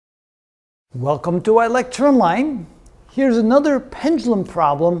Welcome to iLectureOnline. Here's another pendulum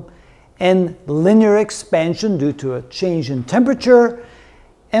problem and linear expansion due to a change in temperature.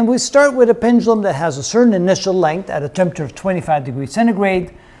 And we start with a pendulum that has a certain initial length at a temperature of 25 degrees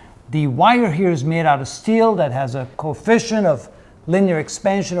centigrade. The wire here is made out of steel that has a coefficient of linear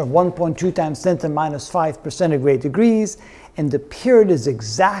expansion of 1.2 times 10 to the minus 5 per centigrade degrees, and the period is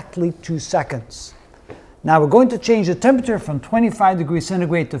exactly 2 seconds. Now we're going to change the temperature from 25 degrees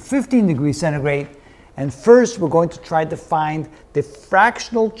centigrade to 15 degrees centigrade, and first we're going to try to find the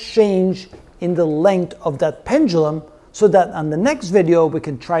fractional change in the length of that pendulum so that on the next video we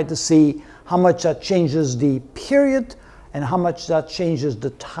can try to see how much that changes the period and how much that changes the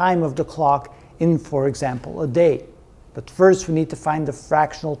time of the clock in, for example, a day. But first we need to find the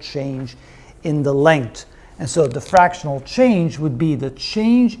fractional change in the length. And so the fractional change would be the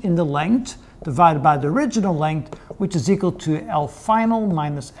change in the length divided by the original length, which is equal to L final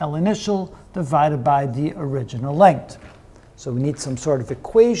minus L initial divided by the original length. So we need some sort of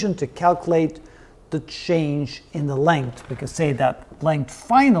equation to calculate the change in the length. We can say that length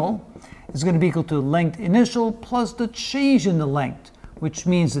final is going to be equal to length initial plus the change in the length, which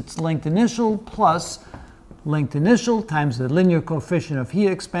means it's length initial plus length initial times the linear coefficient of heat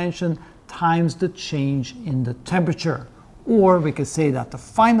expansion times the change in the temperature. Or we could say that the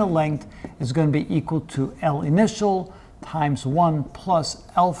final length is going to be equal to L initial times 1 plus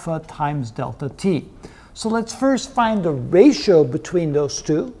alpha times delta t. So let's first find the ratio between those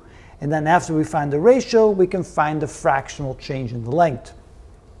two, and then after we find the ratio, we can find the fractional change in the length.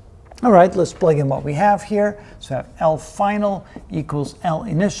 All right, let's plug in what we have here. So we have L final equals L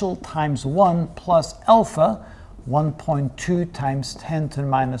initial times 1 plus alpha, 1.2 times 10 to the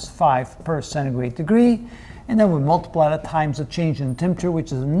minus 5 per centigrade degree. And then we multiply that times the change in temperature,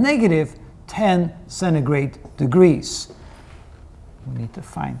 which is negative 10 centigrade degrees. We need to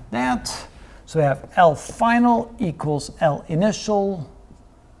find that. So we have L final equals L initial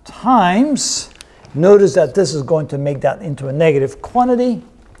times, notice that this is going to make that into a negative quantity.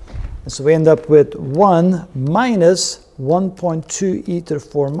 And so we end up with 1 minus 1.2 e to the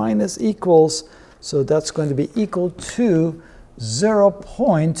 4 minus equals, so that's going to be equal to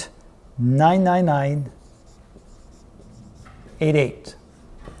 0.99988.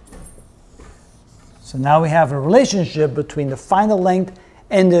 So now we have a relationship between the final length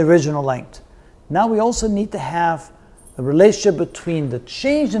and the original length. Now we also need to have a relationship between the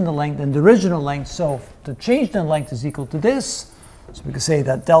change in the length and the original length. So the change in the length is equal to this. So we can say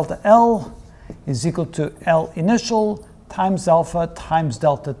that delta L is equal to L initial times alpha times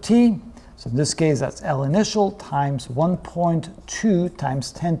delta t. So in this case, that's L initial times 1.2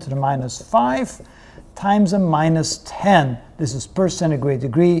 times 10 to the minus 5 times a minus 10. This is per centigrade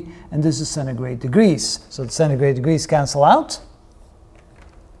degree, and this is centigrade degrees. So the centigrade degrees cancel out.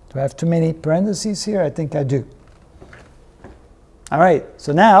 Do I have too many parentheses here? I think I do. All right,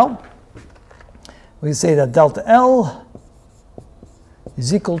 so now we say that delta L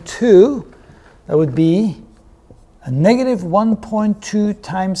is equal to, that would be a negative 1.2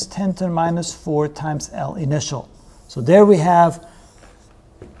 times 10 to the minus 4 times L initial. So there we have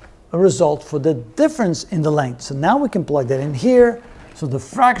a result for the difference in the length. So now we can plug that in here. So the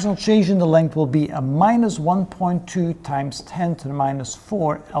fractional change in the length will be a minus 1.2 times 10 to the minus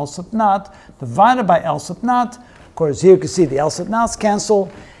 4 L sub naught divided by L sub naught. Of course, here you can see the L sub naughts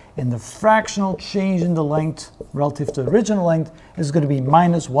cancel, and the fractional change in the length relative to the original length is going to be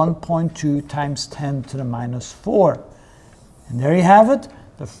minus 1.2 times 10 to the minus 4. And there you have it,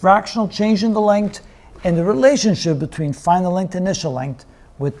 the fractional change in the length and the relationship between final length and initial length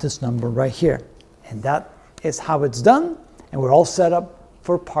with this number right here. And that is how it's done, and we're all set up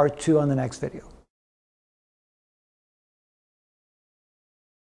for part 2 on the next video.